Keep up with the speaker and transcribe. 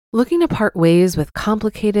Looking to part ways with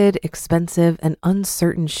complicated, expensive, and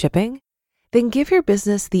uncertain shipping? Then give your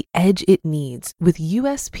business the edge it needs with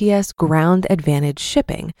USPS Ground Advantage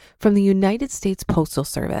shipping from the United States Postal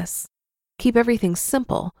Service. Keep everything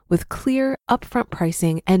simple with clear, upfront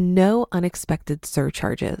pricing and no unexpected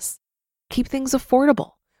surcharges. Keep things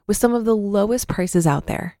affordable with some of the lowest prices out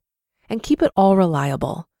there. And keep it all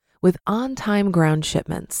reliable with on-time ground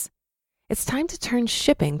shipments. It's time to turn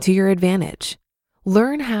shipping to your advantage.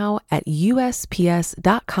 Learn how at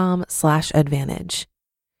USPS.com/advantage.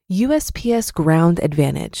 USPS Ground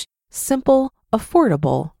Advantage. Simple,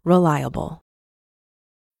 affordable, reliable.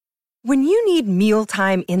 When you need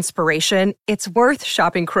mealtime inspiration, it's worth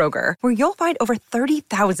shopping Kroger, where you'll find over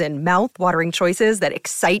 30,000 mouth-watering choices that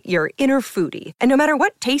excite your inner foodie. And no matter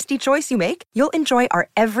what tasty choice you make, you'll enjoy our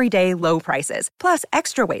everyday low prices, plus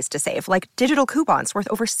extra ways to save, like digital coupons worth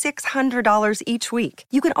over $600 each week.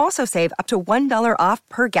 You can also save up to $1 off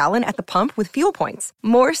per gallon at the pump with fuel points.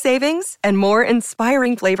 More savings and more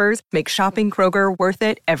inspiring flavors make shopping Kroger worth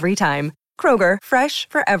it every time. Kroger, fresh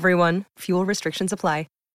for everyone. Fuel restrictions apply.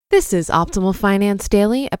 This is Optimal Finance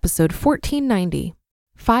Daily, episode 1490.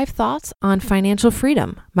 5 Thoughts on Financial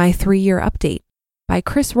Freedom, my 3-year update, by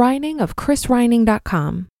Chris Reining of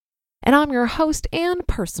chrisreining.com. And I'm your host and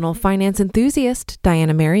personal finance enthusiast,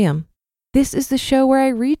 Diana Merriam. This is the show where I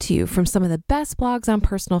read to you from some of the best blogs on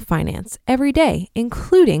personal finance every day,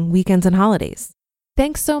 including weekends and holidays.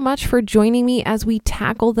 Thanks so much for joining me as we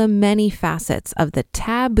tackle the many facets of the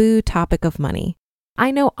taboo topic of money. I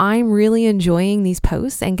know I'm really enjoying these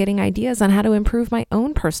posts and getting ideas on how to improve my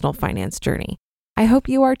own personal finance journey. I hope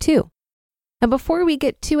you are too. And before we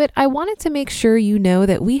get to it, I wanted to make sure you know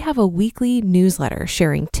that we have a weekly newsletter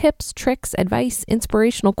sharing tips, tricks, advice,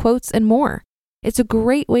 inspirational quotes, and more. It's a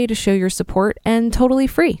great way to show your support and totally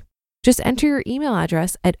free. Just enter your email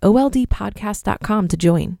address at oldpodcast.com to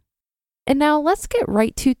join. And now let's get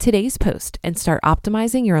right to today's post and start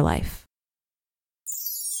optimizing your life.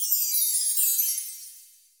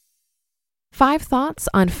 5 Thoughts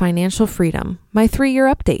on Financial Freedom, my 3-year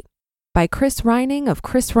update, by Chris Reining of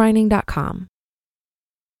chrisreining.com.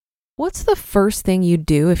 What's the first thing you'd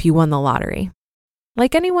do if you won the lottery?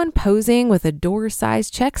 Like anyone posing with a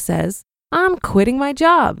door-sized check says, I'm quitting my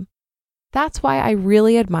job. That's why I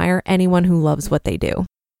really admire anyone who loves what they do,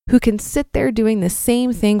 who can sit there doing the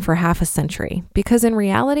same thing for half a century, because in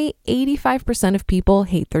reality, 85% of people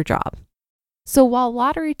hate their job. So while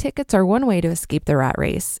lottery tickets are one way to escape the rat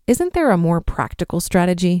race, isn't there a more practical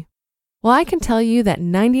strategy? Well, I can tell you that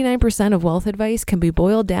 99% of wealth advice can be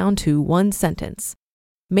boiled down to one sentence.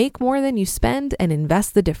 Make more than you spend and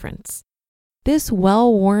invest the difference. This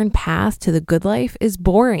well-worn path to the good life is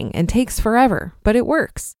boring and takes forever, but it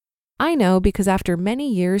works. I know because after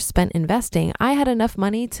many years spent investing, I had enough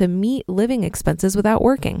money to meet living expenses without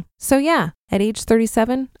working. So yeah, at age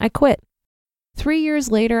 37, I quit. 3 years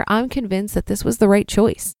later, I'm convinced that this was the right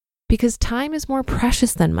choice because time is more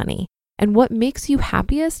precious than money, and what makes you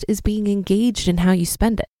happiest is being engaged in how you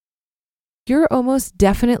spend it. You're almost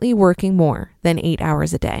definitely working more than 8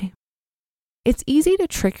 hours a day. It's easy to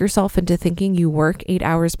trick yourself into thinking you work 8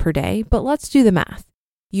 hours per day, but let's do the math.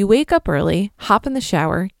 You wake up early, hop in the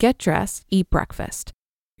shower, get dressed, eat breakfast.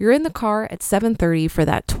 You're in the car at 7:30 for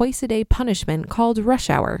that twice-a-day punishment called rush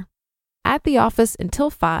hour. At the office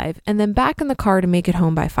until 5, and then back in the car to make it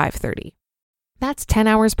home by 5:30. That's 10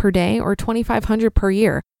 hours per day or $2,500 per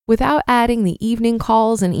year without adding the evening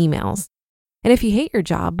calls and emails. And if you hate your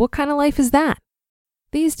job, what kind of life is that?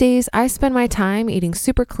 These days, I spend my time eating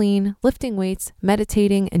super clean, lifting weights,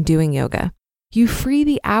 meditating, and doing yoga. You free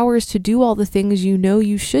the hours to do all the things you know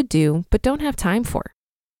you should do, but don't have time for.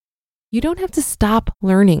 You don't have to stop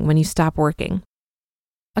learning when you stop working.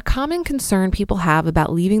 A common concern people have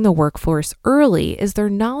about leaving the workforce early is their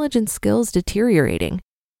knowledge and skills deteriorating.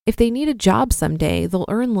 If they need a job someday, they'll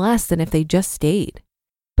earn less than if they just stayed.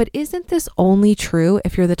 But isn't this only true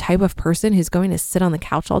if you're the type of person who's going to sit on the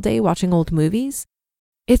couch all day watching old movies?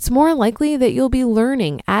 It's more likely that you'll be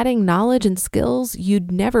learning, adding knowledge and skills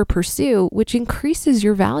you'd never pursue, which increases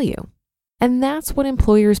your value. And that's what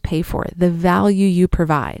employers pay for, the value you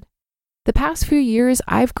provide. The past few years,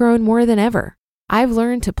 I've grown more than ever. I've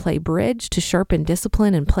learned to play bridge to sharpen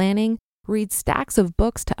discipline and planning, read stacks of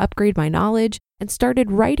books to upgrade my knowledge, and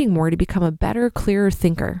started writing more to become a better, clearer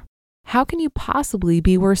thinker. How can you possibly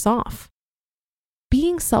be worse off?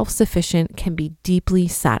 Being self-sufficient can be deeply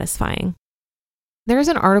satisfying. There's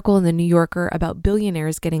an article in the New Yorker about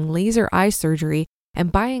billionaires getting laser eye surgery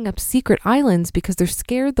and buying up secret islands because they're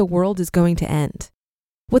scared the world is going to end.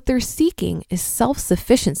 What they're seeking is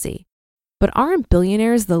self-sufficiency. But aren't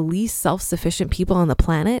billionaires the least self-sufficient people on the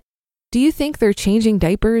planet? Do you think they're changing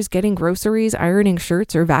diapers, getting groceries, ironing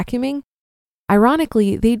shirts, or vacuuming?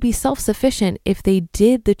 Ironically, they'd be self-sufficient if they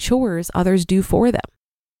did the chores others do for them.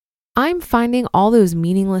 I'm finding all those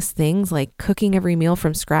meaningless things like cooking every meal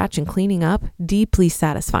from scratch and cleaning up deeply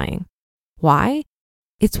satisfying. Why?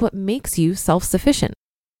 It's what makes you self-sufficient.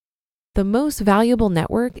 The most valuable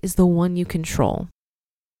network is the one you control.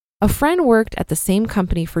 A friend worked at the same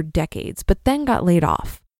company for decades, but then got laid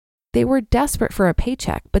off. They were desperate for a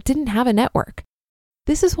paycheck, but didn't have a network.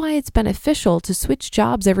 This is why it's beneficial to switch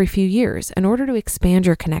jobs every few years in order to expand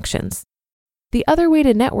your connections. The other way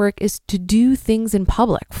to network is to do things in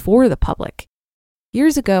public for the public.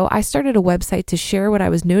 Years ago, I started a website to share what I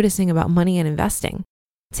was noticing about money and investing.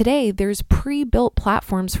 Today, there's pre-built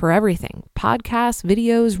platforms for everything: podcasts,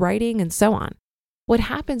 videos, writing, and so on. What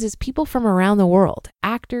happens is people from around the world,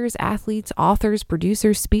 actors, athletes, authors,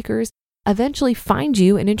 producers, speakers, eventually find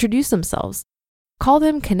you and introduce themselves. Call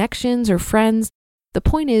them connections or friends. The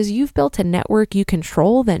point is, you've built a network you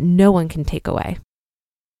control that no one can take away.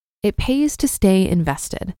 It pays to stay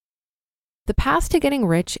invested. The path to getting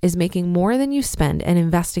rich is making more than you spend and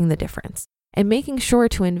investing the difference, and making sure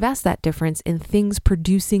to invest that difference in things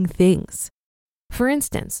producing things. For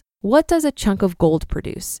instance, what does a chunk of gold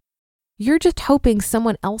produce? You're just hoping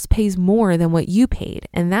someone else pays more than what you paid,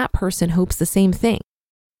 and that person hopes the same thing.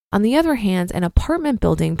 On the other hand, an apartment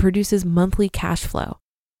building produces monthly cash flow.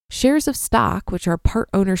 Shares of stock, which are part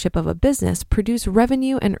ownership of a business, produce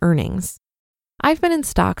revenue and earnings. I've been in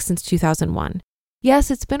stocks since 2001.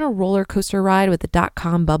 Yes, it's been a roller coaster ride with the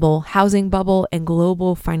dot-com bubble, housing bubble, and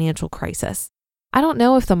global financial crisis. I don't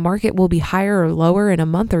know if the market will be higher or lower in a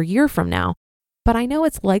month or year from now, but I know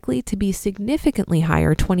it's likely to be significantly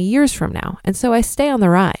higher 20 years from now, and so I stay on the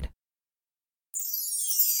ride.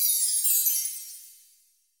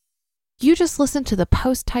 You just listened to the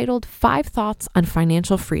post titled 5 Thoughts on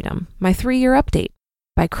Financial Freedom, my 3-year update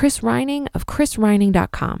by Chris Reining of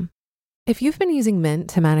chrisreining.com. If you've been using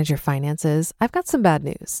Mint to manage your finances, I've got some bad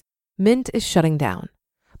news. Mint is shutting down.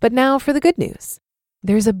 But now for the good news.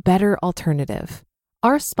 There's a better alternative.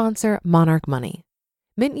 Our sponsor, Monarch Money.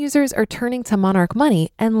 Mint users are turning to Monarch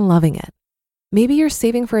Money and loving it. Maybe you're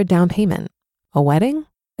saving for a down payment, a wedding,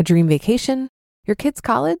 a dream vacation, your kid's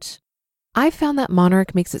college. I've found that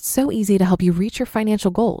Monarch makes it so easy to help you reach your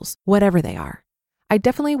financial goals, whatever they are. I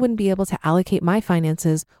definitely wouldn't be able to allocate my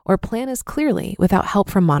finances or plan as clearly without help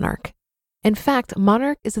from Monarch. In fact,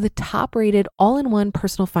 Monarch is the top-rated all-in-one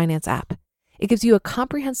personal finance app. It gives you a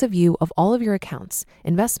comprehensive view of all of your accounts,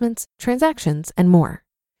 investments, transactions, and more.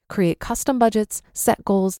 Create custom budgets, set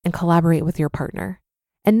goals, and collaborate with your partner.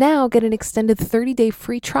 And now get an extended 30-day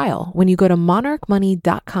free trial when you go to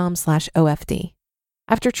monarchmoney.com/OFD.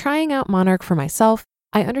 After trying out Monarch for myself,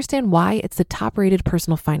 I understand why it's the top-rated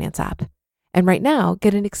personal finance app. And right now,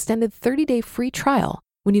 get an extended 30-day free trial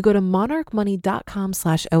when you go to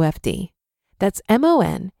monarchmoney.com/OFD. That's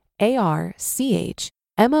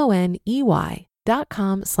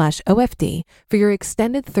monarchmoney.com/OFD for your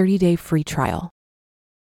extended 30-day free trial.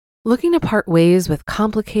 Looking to part ways with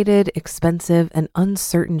complicated, expensive, and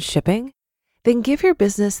uncertain shipping? Then give your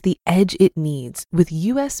business the edge it needs with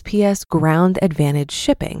USPS Ground Advantage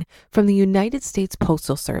shipping from the United States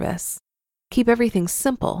Postal Service. Keep everything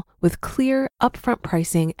simple with clear, upfront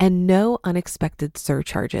pricing and no unexpected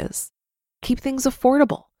surcharges. Keep things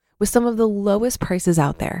affordable with some of the lowest prices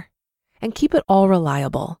out there. And keep it all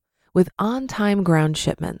reliable with on-time ground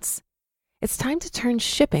shipments. It's time to turn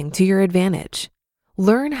shipping to your advantage.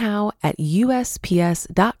 Learn how at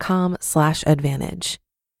USPS.com/advantage.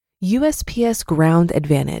 USPS Ground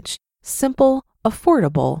Advantage. Simple,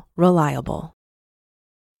 affordable, reliable.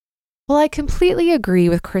 Well, I completely agree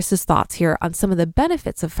with Chris's thoughts here on some of the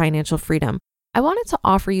benefits of financial freedom. I wanted to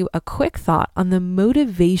offer you a quick thought on the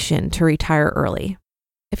motivation to retire early.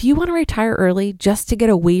 If you want to retire early just to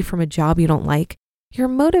get away from a job you don't like, your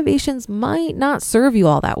motivations might not serve you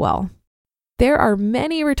all that well. There are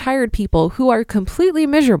many retired people who are completely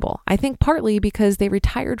miserable, I think partly because they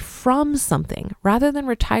retired from something rather than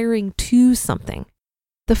retiring to something.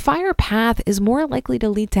 The FIRE path is more likely to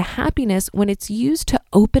lead to happiness when it's used to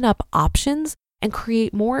open up options and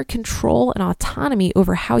create more control and autonomy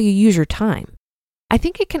over how you use your time. I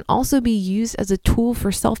think it can also be used as a tool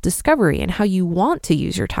for self-discovery and how you want to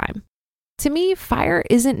use your time. To me, FIRE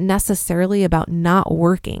isn't necessarily about not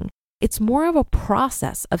working. It's more of a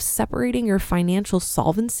process of separating your financial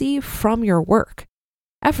solvency from your work.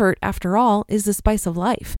 Effort, after all, is the spice of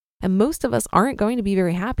life, and most of us aren't going to be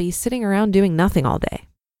very happy sitting around doing nothing all day.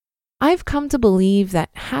 I've come to believe that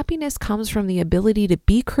happiness comes from the ability to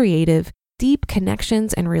be creative, deep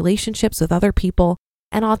connections and relationships with other people,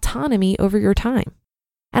 and autonomy over your time.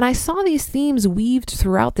 And I saw these themes weaved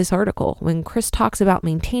throughout this article when Chris talks about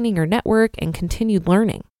maintaining your network and continued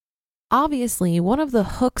learning. Obviously, one of the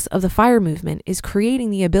hooks of the FIRE movement is creating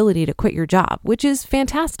the ability to quit your job, which is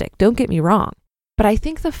fantastic, don't get me wrong. But I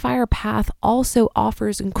think the FIRE path also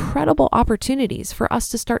offers incredible opportunities for us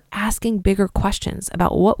to start asking bigger questions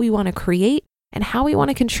about what we want to create and how we want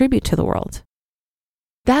to contribute to the world.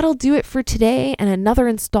 That'll do it for today and another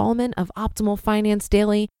installment of Optimal Finance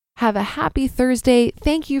Daily. Have a happy Thursday.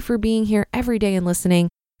 Thank you for being here every day and listening,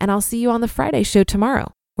 and I'll see you on the Friday show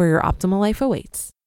tomorrow, where your optimal life awaits.